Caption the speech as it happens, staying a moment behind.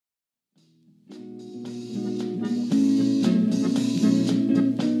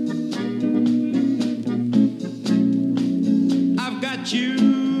got you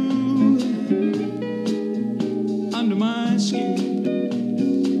under my skin.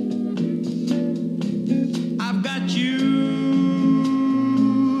 I've got you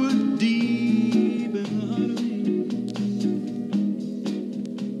deep in the heart of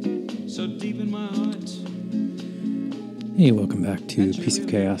me. So deep in my heart. Hey, welcome back to Piece of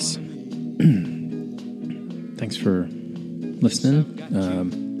Chaos. Thanks for listening.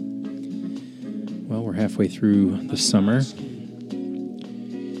 Well, we're halfway through the summer.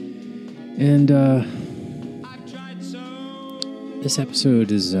 And this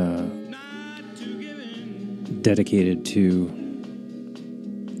episode is dedicated to,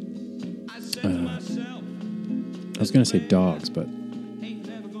 I was going to say dogs, but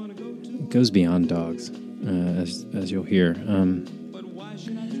it goes beyond dogs, as you'll hear.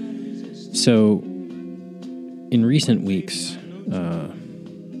 So, in recent weeks,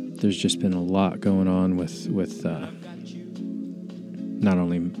 there's just been a lot going on with not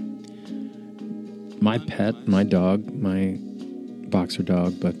only my pet, my dog, my boxer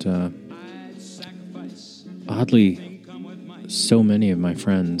dog, but oddly, so many of my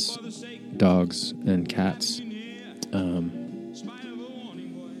friends' dogs and cats.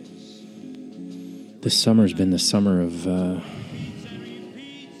 This summer's been the summer of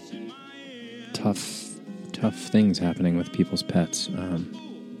tough things happening with people's pets. And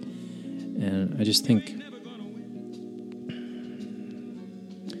I just think,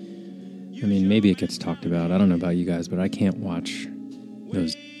 I mean, maybe it gets talked about. I don't know about you guys, but I can't watch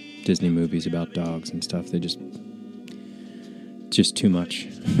those Disney movies about dogs and stuff. Just too much.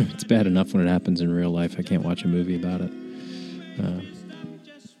 It's bad enough when it happens in real life. I can't watch a movie about it.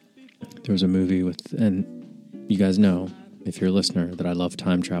 There was a movie with, and you guys know, if you're a listener, that I love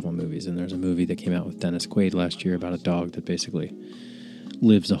time travel movies. And there's a movie that came out with Dennis Quaid last year about a dog that basically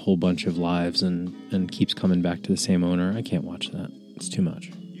lives a whole bunch of lives and keeps coming back to the same owner. I can't watch that. It's too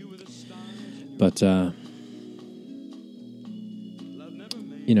much. But,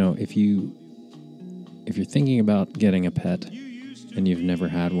 you know, if you're thinking about getting a pet and you've never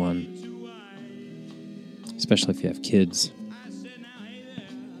had one, especially if you have kids,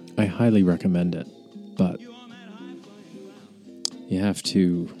 I highly recommend it. But you have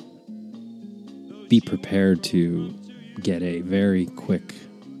to be prepared to get a very quick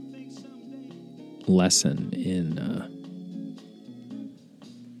lesson in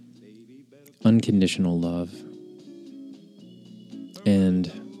unconditional love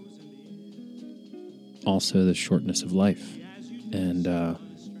and also the shortness of life and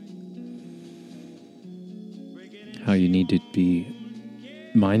how you need to be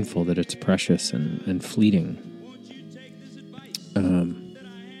mindful that it's precious and fleeting.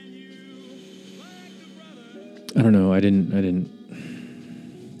 I don't know. I didn't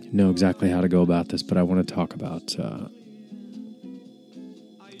know exactly how to go about this, but I want to talk about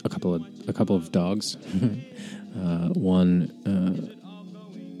a couple of dogs. One,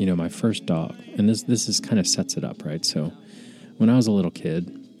 my first dog, and this is kind of sets it up, right? So, when I was a little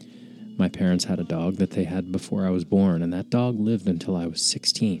kid, my parents had a dog that they had before I was born, and that dog lived until I was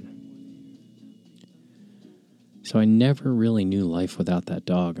 16. So I never really knew life without that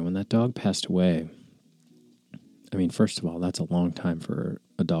dog, and when that dog passed away, I mean, first of all, that's a long time for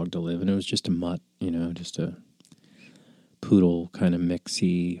a dog to live, and it was just a mutt, just a poodle kind of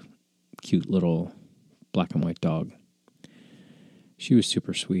mixy, cute little black and white dog. She was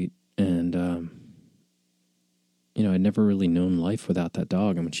super sweet, and, I'd never really known life without that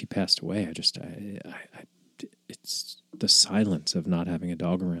dog, and when she passed away, it's the silence of not having a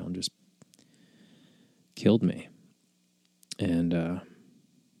dog around just killed me. And I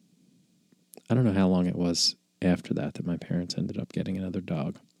don't know how long it was after that my parents ended up getting another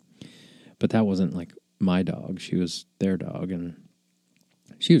dog. But that wasn't like my dog. She was their dog, and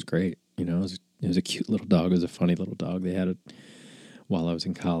she was great. It was a cute little dog. It was a funny little dog. They had it while I was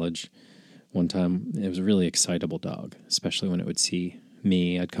in college. One time, it was a really excitable dog, especially when it would see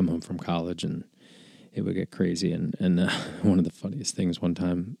me. I'd come home from college, and it would get crazy. And one of the funniest things, one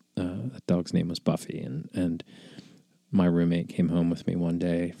time, that dog's name was Buffy, and my roommate came home with me one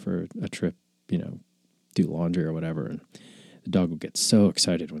day for a trip, do laundry or whatever, and the dog would get so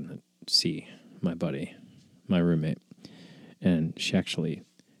excited when it see my buddy, my roommate, and she actually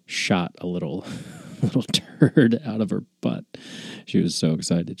shot a little turd out of her butt. She was so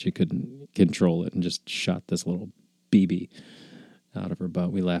excited she couldn't control it and just shot this little BB out of her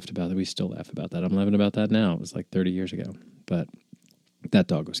butt. We laughed about it. We still laugh about that. I'm laughing about that now. It was like 30 years ago. But that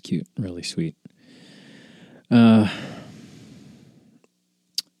dog was cute, really sweet.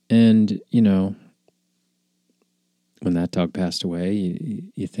 And, when that dog passed away,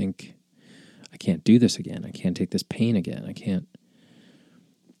 you think, I can't do this again. I can't take this pain again. I can't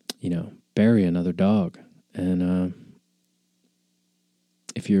bury another dog. And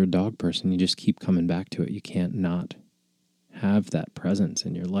if you're a dog person, you just keep coming back to it. You can't not have that presence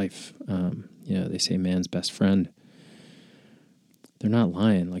in your life. They say man's best friend. They're not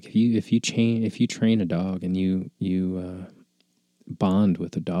lying. Like if you train a dog and you bond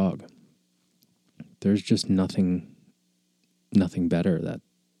with a dog, there's just nothing better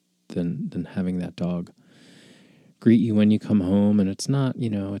than having that dog greet you when you come home. And it's not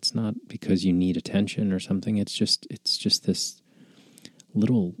because you need attention or something. It's just this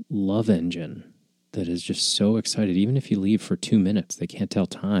little love engine that is just so excited. Even if you leave for 2 minutes, they can't tell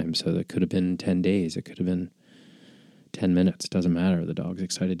time. So it could have been 10 days. It could have been 10 minutes. It doesn't matter. The dog's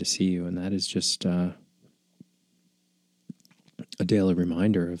excited to see you. And that is just a daily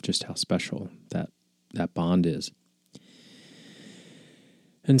reminder of just how special that bond is.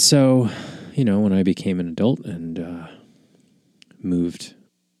 And so, when I became an adult and moved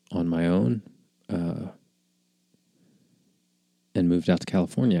on my own, and moved out to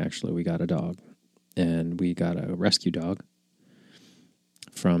California, actually, we got a dog. And we got a rescue dog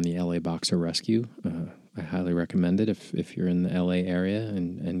from the LA Boxer Rescue. I highly recommend it if you're in the LA area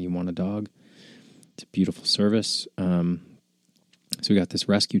and you want a dog. It's a beautiful service. So we got this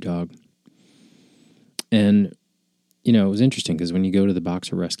rescue dog. And, it was interesting because when you go to the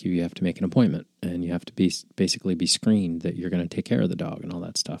Boxer Rescue, you have to make an appointment. And you have to basically be screened that you're going to take care of the dog and all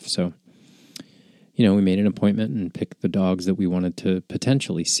that stuff. So, we made an appointment and picked the dogs that we wanted to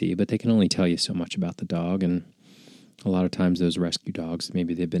potentially see, but they can only tell you so much about the dog. And a lot of times those rescue dogs,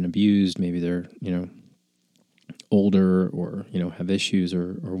 maybe they've been abused, maybe they're, older or, have issues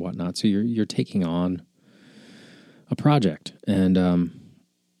or whatnot. So you're taking on a project. And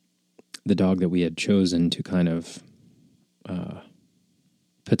the dog that we had chosen to kind of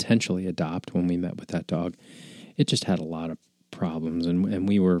potentially adopt when we met with that dog, it just had a lot of problems. And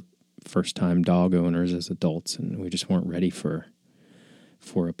we were first-time dog owners as adults, and we just weren't ready for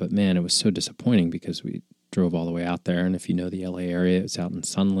it. But man, it was so disappointing because we drove all the way out there, and if you know the LA area, it's out in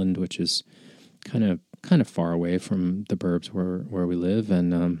Sunland, which is kind of far away from the burbs where we live.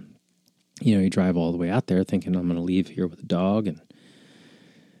 And you drive all the way out there thinking I'm going to leave here with a dog,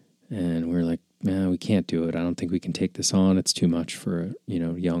 and we're like, man, we can't do it. I don't think we can take this on. It's too much for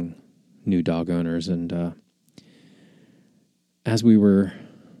young new dog owners. And as we were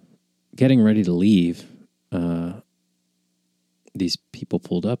getting ready to leave, these people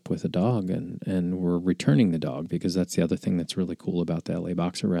pulled up with a dog and were returning the dog, because that's the other thing that's really cool about the LA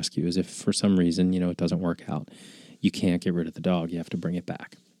Boxer Rescue is if for some reason, it doesn't work out, you can't get rid of the dog. You have to bring it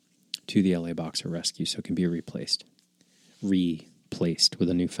back to the LA Boxer Rescue so it can be replaced with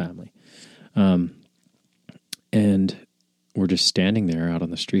a new family. And we're just standing there out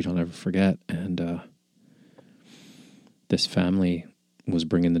on the street, I'll never forget, and this family was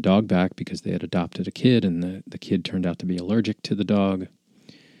bringing the dog back because they had adopted a kid, and the kid turned out to be allergic to the dog.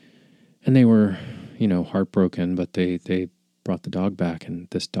 And they were, heartbroken, but they brought the dog back, and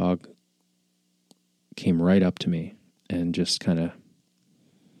this dog came right up to me and just kind of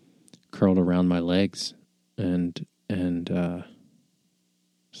curled around my legs, and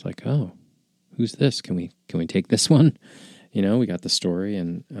it's like, oh, who's this? Can we take this one? We got the story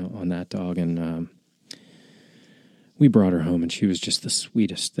and on that dog, and we brought her home, and she was just the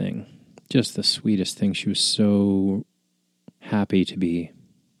sweetest thing. Just the sweetest thing. She was so happy to be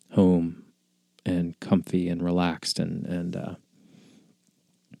home and comfy and relaxed, and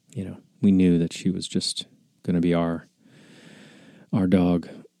we knew that she was just going to be our dog.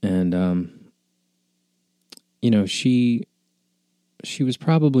 And she was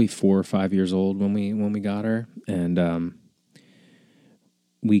probably 4 or 5 years old when we got her, and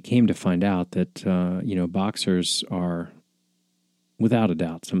we came to find out that boxers are, without a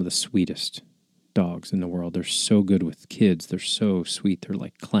doubt, some of the sweetest dogs in the world. They're so good with kids. They're so sweet. They're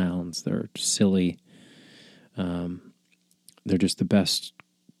like clowns. They're silly. They're just the best,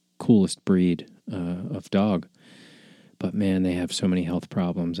 coolest breed of dog. But man, they have so many health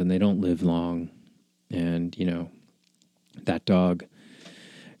problems, and they don't live long. And that dog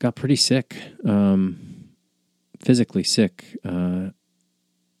got pretty sick, physically sick.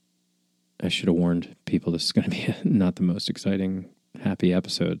 I should have warned people this is going to be not the most exciting, happy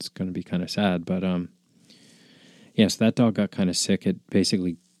episode. It's going to be kind of sad. But yes, that dog got kind of sick. It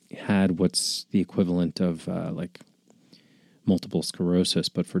basically had what's the equivalent of like multiple sclerosis,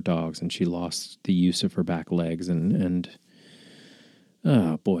 but for dogs. And she lost the use of her back legs. And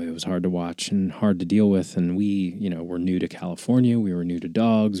oh boy, it was hard to watch and hard to deal with. And we, were new to California. We were new to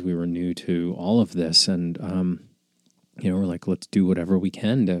dogs. We were new to all of this. And we're like, let's do whatever we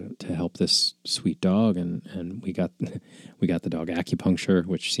can to help this sweet dog. And we got the dog acupuncture,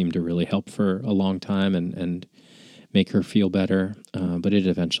 which seemed to really help for a long time and make her feel better. But it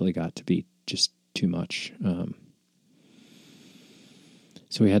eventually got to be just too much.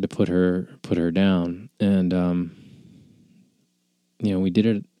 So we had to put her down. And, we did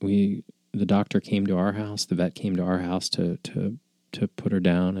it. The doctor came to our house, the vet came to our house to put her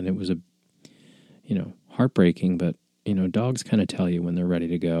down. And it was heartbreaking, but dogs kind of tell you when they're ready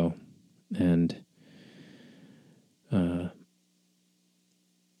to go. And,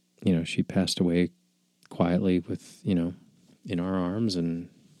 she passed away quietly with, in our arms, and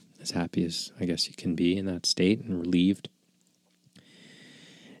as happy as I guess you can be in that state, and relieved.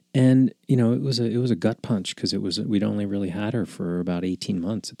 And, it was a gut punch, because we'd only really had her for about 18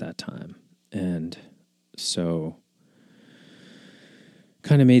 months at that time. And so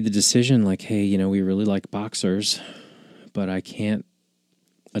kind of made the decision like, hey, we really like boxers, but I can't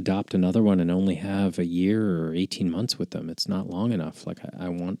adopt another one and only have a year or 18 months with them. It's not long enough. Like, I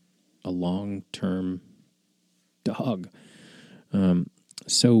want a long-term dog.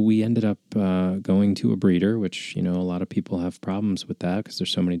 So we ended up going to a breeder, which, a lot of people have problems with that because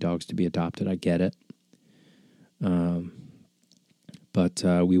there's so many dogs to be adopted. I get it. But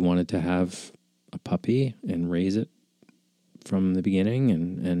we wanted to have a puppy and raise it from the beginning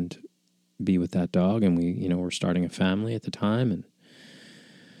and be with that dog. And we, were starting a family at the time. And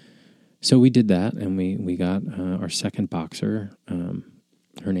so we did that, and we got our second boxer.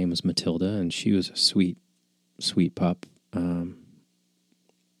 Her name was Matilda, and she was a sweet, sweet pup.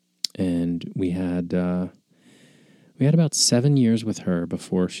 And we had about 7 years with her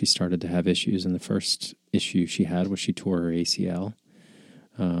before she started to have issues. And the first issue she had was she tore her ACL.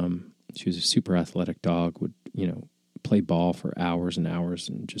 She was a super athletic dog, would, play ball for hours and hours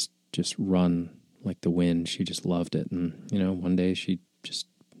and just run like the wind. She just loved it. And, one day she just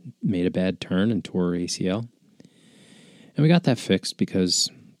made a bad turn and tore her ACL. And we got that fixed because,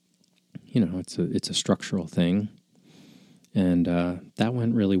 it's a structural thing. And that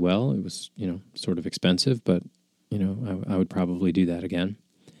went really well. It was, sort of expensive, but, I would probably do that again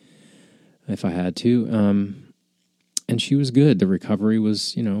if I had to. And she was good. The recovery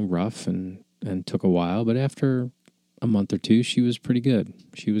was, rough and took a while. But after a month or two, she was pretty good.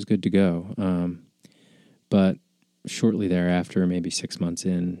 She was good to go. But shortly thereafter, maybe 6 months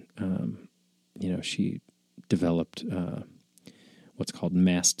in, she developed what's called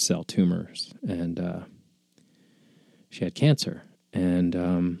mast cell tumors. And she had cancer. And,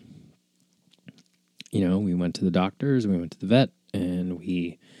 we went to the doctors, we went to the vet, and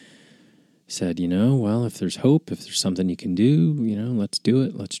we said, well, if there's hope, if there's something you can do, let's do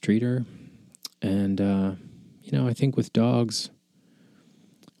it. Let's treat her. And, I think with dogs,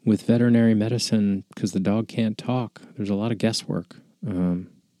 with veterinary medicine, because the dog can't talk, there's a lot of guesswork.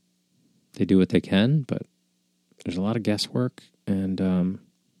 They do what they can, but there's a lot of guesswork. And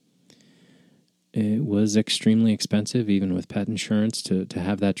it was extremely expensive, even with pet insurance, to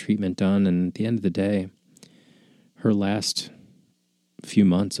have that treatment done. And at the end of the day, her last few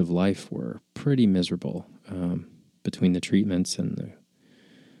months of life were pretty miserable, between the treatments and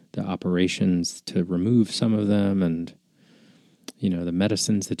the operations to remove some of them. And, the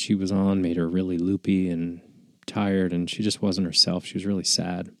medicines that she was on made her really loopy and tired, and she just wasn't herself. She was really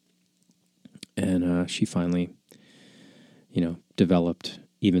sad. And she finally, developed,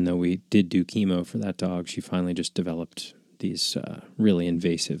 even though we did do chemo for that dog, she finally just developed these really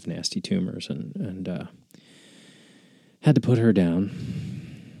invasive, nasty tumors and had to put her down.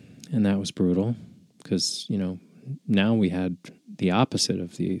 And that was brutal because, now we had the opposite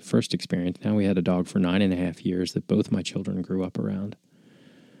of the first experience. Now we had a dog for 9.5 years that both my children grew up around.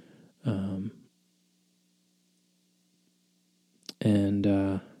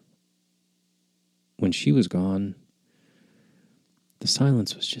 When she was gone, the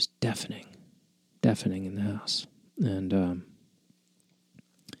silence was just deafening in the house. And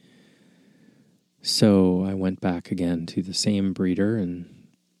so I went back again to the same breeder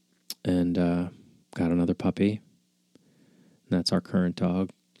and got another puppy. And that's our current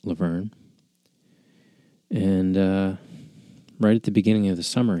dog, Laverne. And right at the beginning of the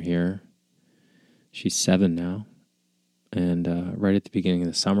summer here, she's 7 now. And right at the beginning of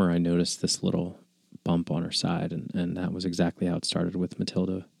the summer, I noticed this little bump on her side. And that was exactly how it started with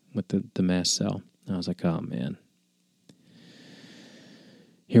Matilda, with the mast cell. And I was like, oh, man.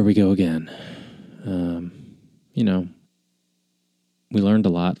 Here we go again. We learned a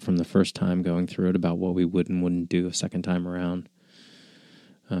lot from the first time going through it about what we would and wouldn't do a second time around.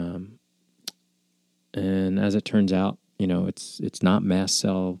 And as it turns out, it's not mast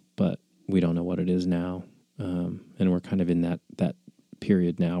cell, but we don't know what it is now. And we're kind of in that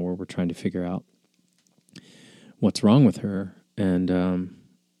period now where we're trying to figure out what's wrong with her. And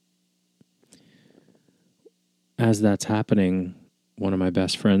as that's happening, one of my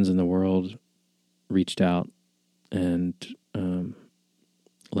best friends in the world reached out and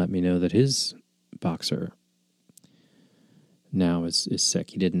let me know that his boxer now is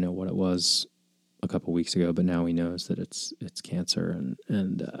sick. He didn't know what it was a couple weeks ago, but now he knows that it's cancer,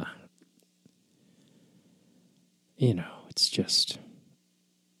 and it's just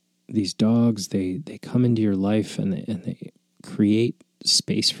these dogs. They come into your life and they create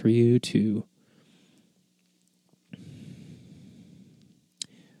space for you to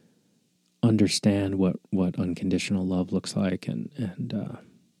understand what unconditional love looks like, and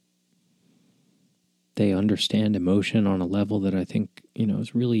they understand emotion on a level that I think,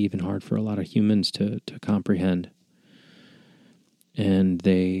 is really even hard for a lot of humans to comprehend. And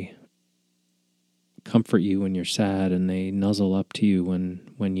they comfort you when you're sad, and they nuzzle up to you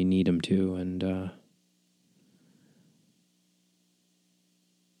when you need them to. And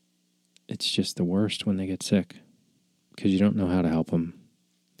it's just the worst when they get sick, because you don't know how to help them.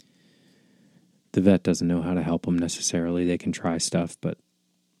 The vet doesn't know how to help them necessarily. They can try stuff, but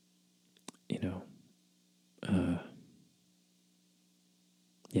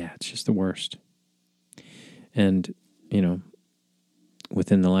it's just the worst. And,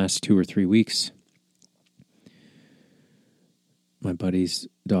 within the last 2 or 3 weeks, my buddy's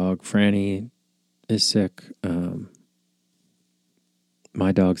dog, Franny, is sick.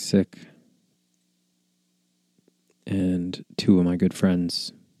 My dog's sick. And 2 of my good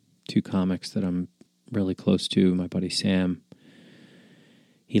friends, 2 comics that I'm really close to, my buddy Sam,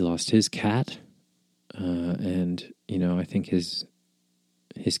 he lost his cat. And, I think his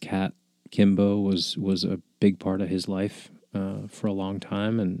cat, Kimbo, was a big part of his life for a long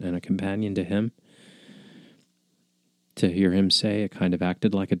time, and a companion to him. To hear him say it kind of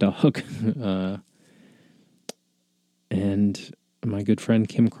acted like a dog. And my good friend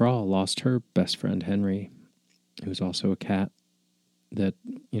Kim Crawl lost her best friend, Henry, who's also a cat that,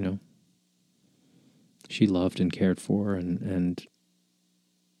 she loved and cared for, and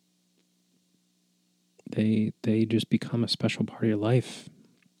they just become a special part of your life.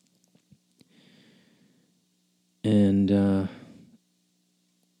 And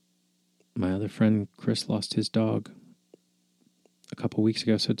my other friend Chris lost his dog a couple weeks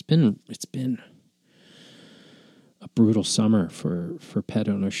ago. So it's been a brutal summer for pet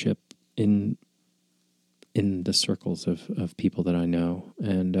ownership in the circles of people that I know.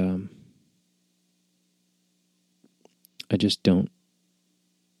 And I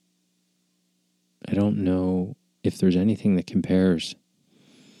don't know if there's anything that compares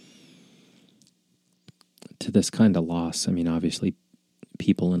to this kind of loss. I mean, obviously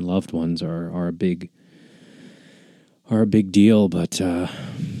people and loved ones are a big deal, but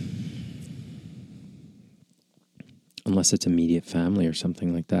unless it's immediate family or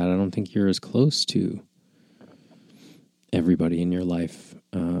something like that, I don't think you're as close to everybody in your life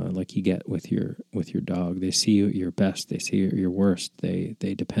like you get with your dog. They see you at your best, they see you at your worst, they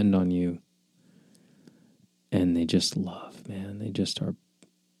depend on you, and they just love, man. They just are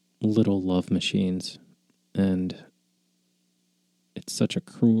little love machines. And it's such a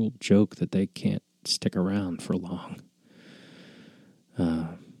cruel joke that they can't stick around for long.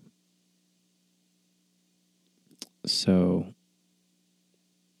 So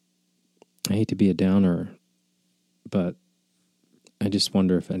I hate to be a downer, but I just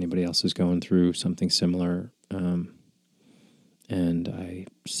wonder if anybody else is going through something similar. And I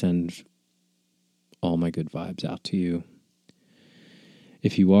send all my good vibes out to you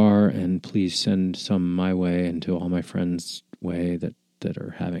if you are, and please send some my way and to all my friends' way that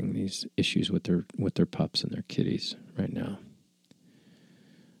are having these issues with their pups and their kitties right now.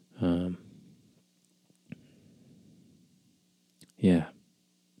 Yeah,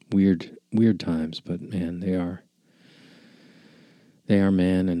 weird times, but man, they are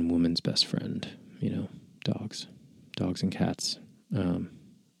man and woman's best friend. Dogs and cats.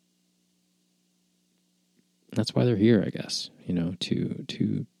 That's why they're here, I guess.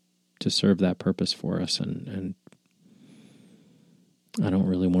 To serve that purpose for us, and I don't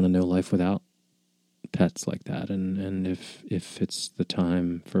really want to know life without pets like that. And if it's the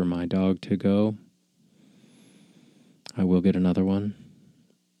time for my dog to go, I will get another one,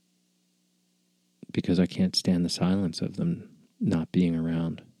 because I can't stand the silence of them not being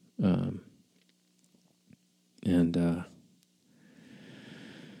around. I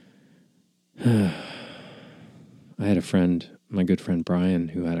had a friend, my good friend Brian,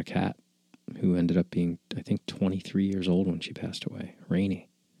 who had a cat who ended up being, I think, 23 years old when she passed away, Rainey.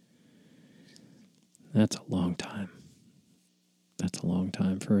 That's a long time. That's a long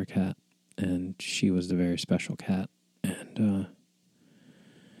time for a cat. And she was a very special cat. And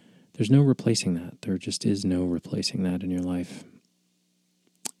there's no replacing that. There just is no replacing that in your life.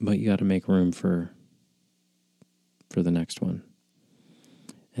 But you got to make room for the next one.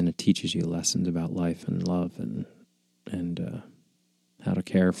 And it teaches you lessons about life and love and how to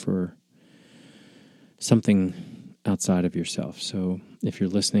care for something outside of yourself. So if you're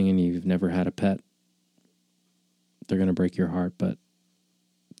listening and you've never had a pet, they're going to break your heart, but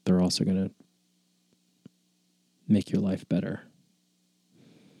they're also going to make your life better.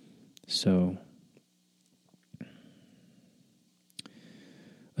 So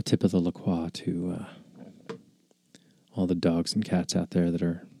a tip of the La Croix to all the dogs and cats out there that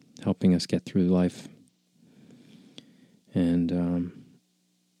are helping us get through life. And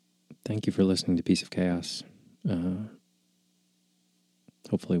thank you for listening to Piece of Chaos.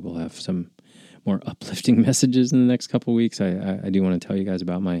 Hopefully we'll have some more uplifting messages in the next couple weeks. I do want to tell you guys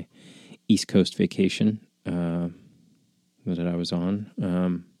about my East Coast vacation that I was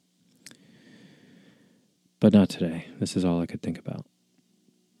on. But not today. This is all I could think about.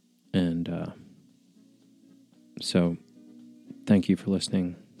 And so thank you for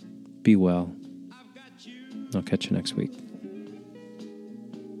listening. Be well. I'll catch you next week.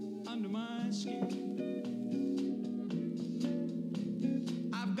 Under my skin,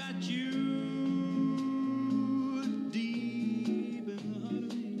 I've got you deep in the heart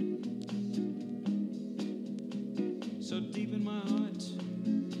of me, so deep in my heart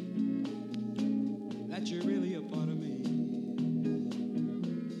that you're really a part of me.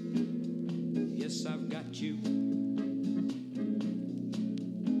 Yes, I've got you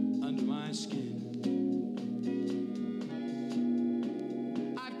under my skin.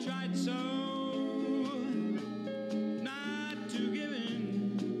 So not to give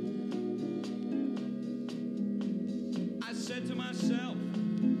in. I said to myself,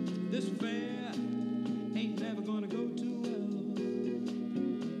 this affair ain't never gonna go too well.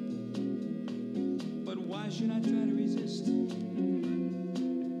 But why should I try to resist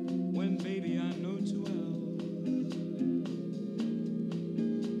when, baby, I know too well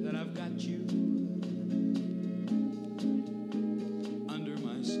that I've got you under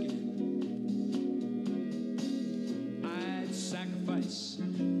my skin. Sacrifice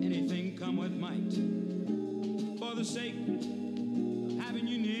anything come what might for the sake of having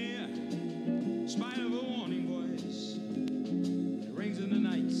you near, in spite of a woman.